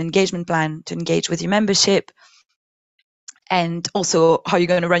designing an engagement plan to engage with your membership. And also how you're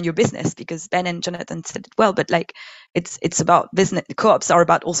going to run your business, because Ben and Jonathan said it well, but like it's about business. Co-ops are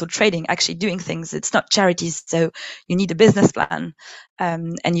about also trading, actually doing things. It's not charities, so you need a business plan,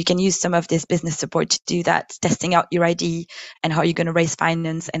 and you can use some of this business support to do that, testing out your ID and how you're going to raise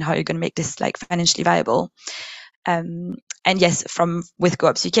finance and how you're going to make this like financially viable. And yes, with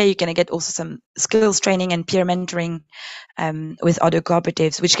Co-ops UK, you're going to get also some skills training and peer mentoring with other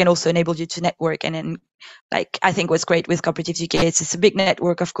cooperatives, which can also enable you to network. And then, like, I think what's great with Cooperatives UK, it's a big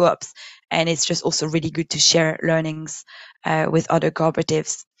network of co-ops, and it's just also really good to share learnings with other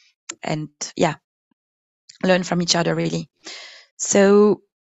cooperatives and learn from each other, really. So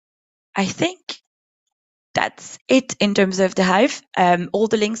I think that's it in terms of the Hive. All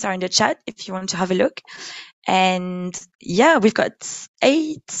the links are in the chat if you want to have a look. And yeah, we've got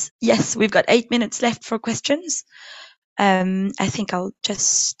 8 minutes left for questions. I think I'll just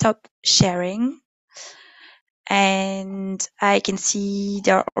stop sharing. And I can see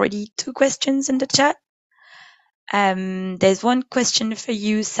there are already 2 questions in the chat. There's one question for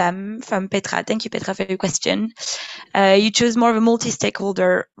you, Sam, from Petra. Thank you, Petra, for your question. You chose more of a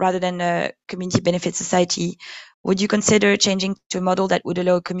multi-stakeholder rather than a community benefit society. Would you consider changing to a model that would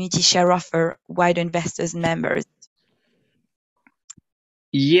allow a community share offer wider investors and members?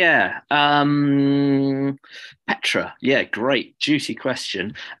 Yeah, Petra. Yeah, great, juicy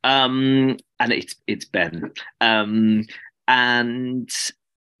question. And it's Ben. And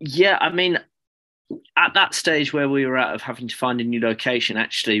yeah, I mean, at that stage where we were at of having to find a new location,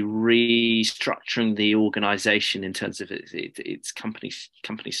 actually restructuring the organization in terms of its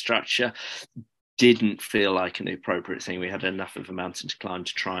company structure didn't feel like an appropriate thing. We had enough of a mountain to climb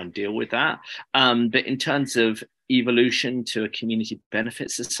to try and deal with that. But in terms of evolution to a community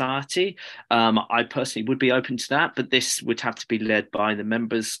benefit society, I personally would be open to that, but this would have to be led by the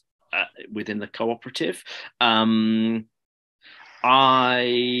members within the cooperative.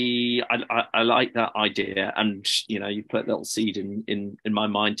 I like that idea, and you put a little seed in my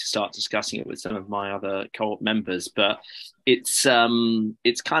mind to start discussing it with some of my other co-op members. But it's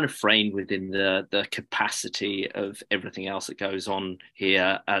kind of framed within the capacity of everything else that goes on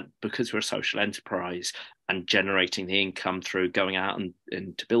here, because we're a social enterprise and generating the income through going out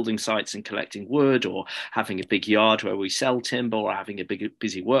into building sites and collecting wood, or having a big yard where we sell timber, or having a big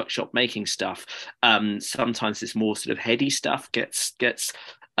busy workshop making stuff. Sometimes this more sort of heady stuff gets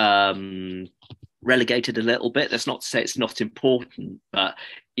relegated a little bit. That's not to say it's not important, but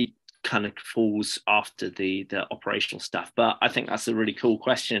it kind of falls after the operational stuff. But I think that's a really cool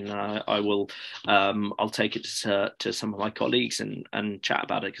question. I'll take it to some of my colleagues and chat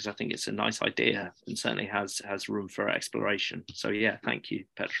about it, because I think it's a nice idea and certainly has room for exploration. So yeah, thank you,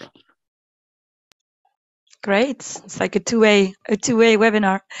 Petra. Great. It's like a two-way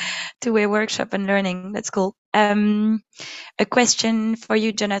webinar, two-way workshop and learning. That's cool. A question for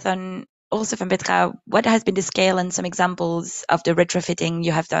you, Jonathan, also from Petra. What has been the scale and some examples of the retrofitting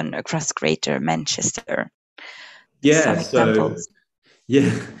you have done across Greater Manchester? Yeah,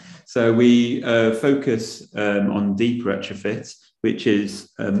 so we focus on deep retrofit, which is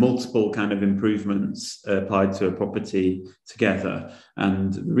multiple kind of improvements applied to a property together.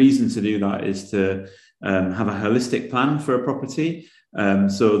 And the reason to do that is to have a holistic plan for a property,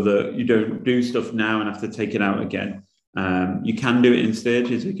 so that you don't do stuff now and have to take it out again. You can do it in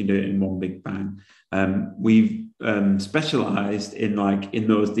stages. We can do it in one big bang. We've specialized in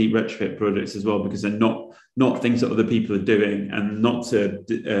those deep retrofit projects as well, because they're not things that other people are doing, and not to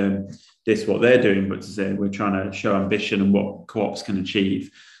diss what they're doing, but to say we're trying to show ambition and what co-ops can achieve.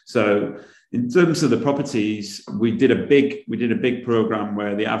 So in terms of the properties, we did a big program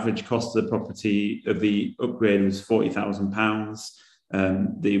where the average cost of the property of the upgrade was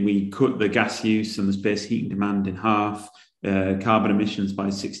 £40,000. We cut the gas use and the space heating demand in half, carbon emissions by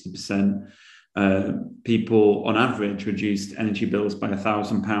 60%. People on average reduced energy bills by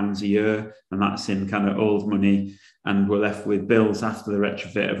 £1,000 a year, and that's in kind of old money, and we're left with bills after the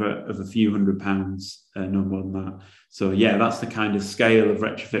retrofit of a few £100s, no more than that. So yeah, that's the kind of scale of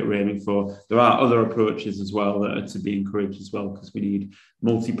retrofit we're aiming for. There are other approaches as well that are to be encouraged as well, because we need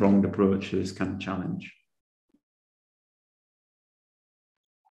multi-pronged approach to this kind of challenge.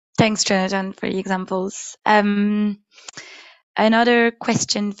 Thanks, Jonathan, for the examples. Another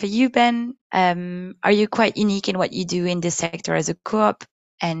question for you, Ben. Are you quite unique in what you do in this sector as a co-op,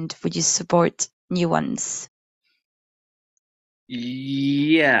 and would you support new ones?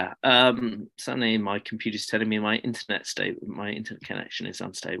 Yeah, certainly my computer's telling me my internet connection is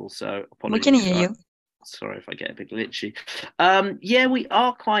unstable, so apologies. We can hear you. Sorry if I get a bit glitchy. Yeah, we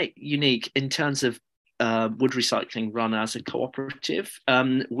are quite unique in terms of wood recycling run as a cooperative.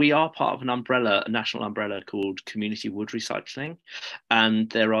 We are part of a national umbrella called Community Wood Recycling, and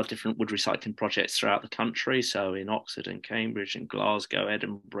there are different wood recycling projects throughout the country. So in Oxford and Cambridge and Glasgow,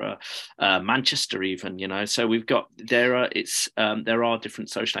 Edinburgh, Manchester, even. So there are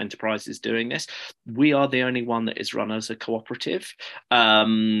different social enterprises doing this. We are the only one that is run as a cooperative.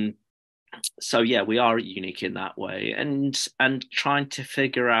 So yeah, we are unique in that way, and trying to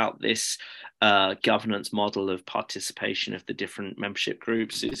figure out this governance model of participation of the different membership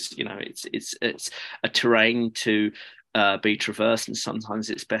groups is, it's a terrain to be traversed, and sometimes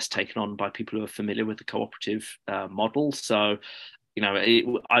it's best taken on by people who are familiar with the cooperative model. So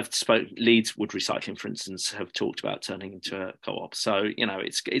Leeds Wood Recycling, for instance, have talked about turning into a co-op. So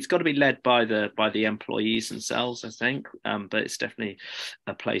it's got to be led by the employees themselves, I think. But it's definitely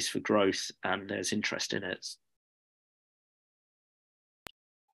a place for growth, and there's interest in it.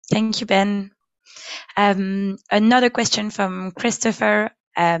 Thank you, Ben. Another question from Christopher.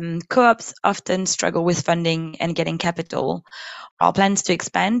 Co-ops often struggle with funding and getting capital. Are plans to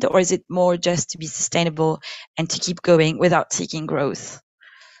expand, or is it more just to be sustainable and to keep going without seeking growth?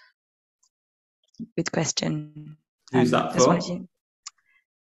 Good question. Who's that for?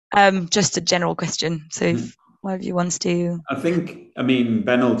 Just a general question. So if one of you wants to... Ben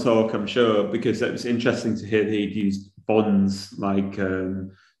will talk, I'm sure, because it was interesting to hear that he'd used bonds like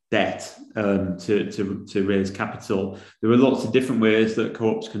debt to raise capital. There are lots of different ways that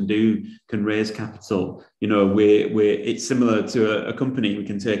co-ops can raise capital. It's similar to a company. We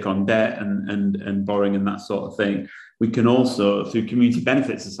can take on debt and borrowing and that sort of thing. We can also, through community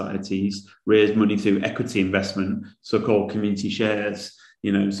benefit societies, raise money through equity investment, so-called community shares.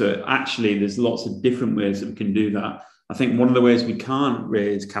 So actually there's lots of different ways that we can do that. I think one of the ways we can't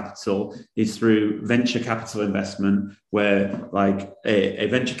raise capital is through venture capital investment, where like a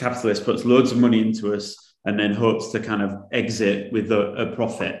venture capitalist puts loads of money into us and then hopes to kind of exit with a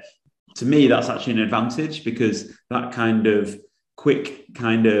profit. To me, that's actually an advantage, because that kind of quick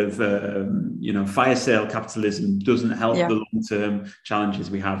kind of fire sale capitalism doesn't help the long-term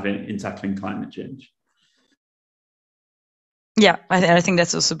challenges we have in tackling climate change. Yeah, I think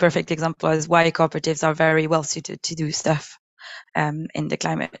that's also a perfect example as why cooperatives are very well suited to do stuff in the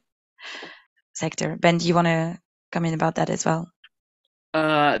climate sector. Ben, do you want to come in about that as well?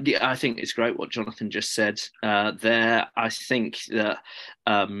 I think it's great what Jonathan just said there. I think that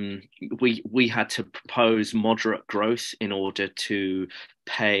we had to propose moderate growth in order to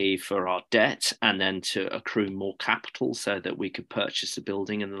pay for our debt and then to accrue more capital so that we could purchase a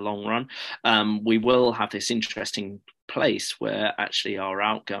building in the long run. We will have this interesting place where actually our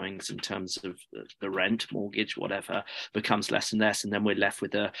outgoings in terms of the rent, mortgage, whatever, becomes less and less, and then we're left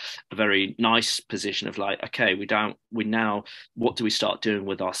with a very nice position of like, okay, what do we start doing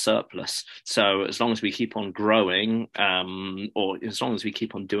with our surplus? So as long as we keep on growing, or as long as we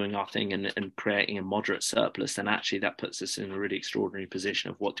keep on doing our thing and creating a moderate surplus, then actually that puts us in a really extraordinary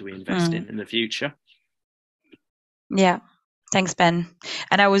position of what do we invest in the future. Yeah. Thanks, Ben.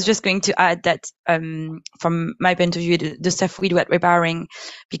 And I was just going to add that from my point of view, the stuff we do at Repowering,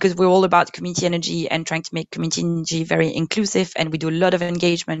 because we're all about community energy and trying to make community energy very inclusive, and we do a lot of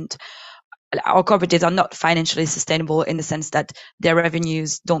engagement. Our cooperatives are not financially sustainable in the sense that their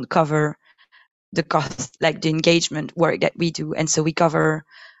revenues don't cover the cost, like the engagement work that we do. And so we cover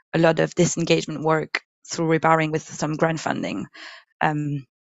a lot of this engagement work through Repowering with some grant funding. And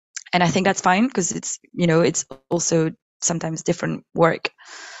I think that's fine, because it's also sometimes different work.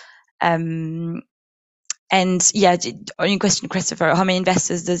 And yeah, on your question, Christopher, how many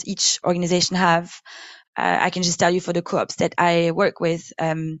investors does each organization have? I can just tell you for the co-ops that I work with,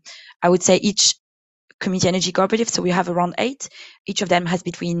 I would say each community energy cooperative, so we have around 8, each of them has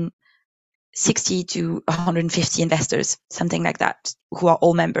between 60 to 150 investors, something like that, who are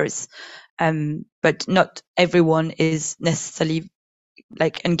all members. But not everyone is necessarily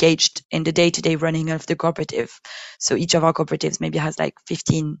like engaged in the day-to-day running of the cooperative. So each of our cooperatives maybe has like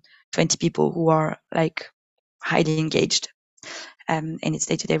 15, 20 people who are like highly engaged in its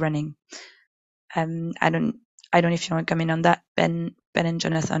day-to-day running. I don't know if you want to come in on that, Ben and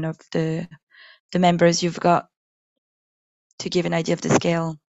Jonathan, of the members you've got, to give an idea of the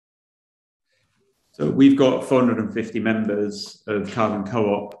scale. So we've got 450 members of Carbon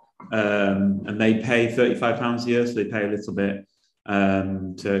Co-op, and they pay £35 a year, so they pay a little bit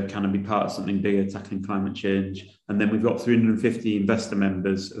to kind of be part of something bigger, tackling climate change. And then we've got 350 investor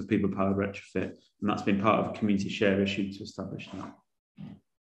members of People Powered Retrofit, and that's been part of a community share issue to establish that.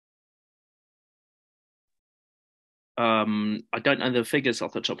 I don't know the figures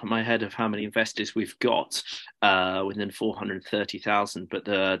off the top of my head of how many investors we've got within 430,000, but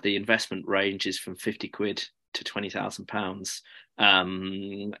the investment range is from 50 quid to £20,000.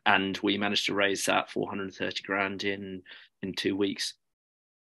 And we managed to raise that 430 grand in 2 weeks.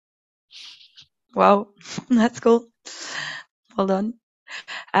 Wow, that's cool. Well done.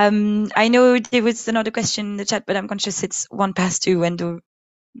 I know there was another question in the chat, but I'm conscious it's 2:01 and the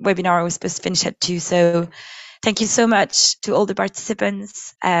webinar was supposed to finish at 2. So thank you so much to all the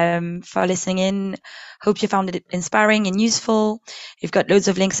participants for listening in. Hope you found it inspiring and useful. You've got loads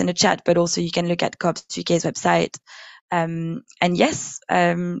of links in the chat, but also you can look at Co-ops UK's website. And yes,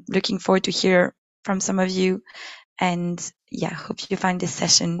 looking forward to hear from some of you. And yeah, hope you find this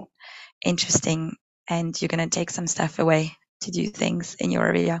session interesting and you're going to take some stuff away to do things in your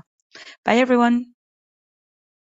area. Bye, everyone.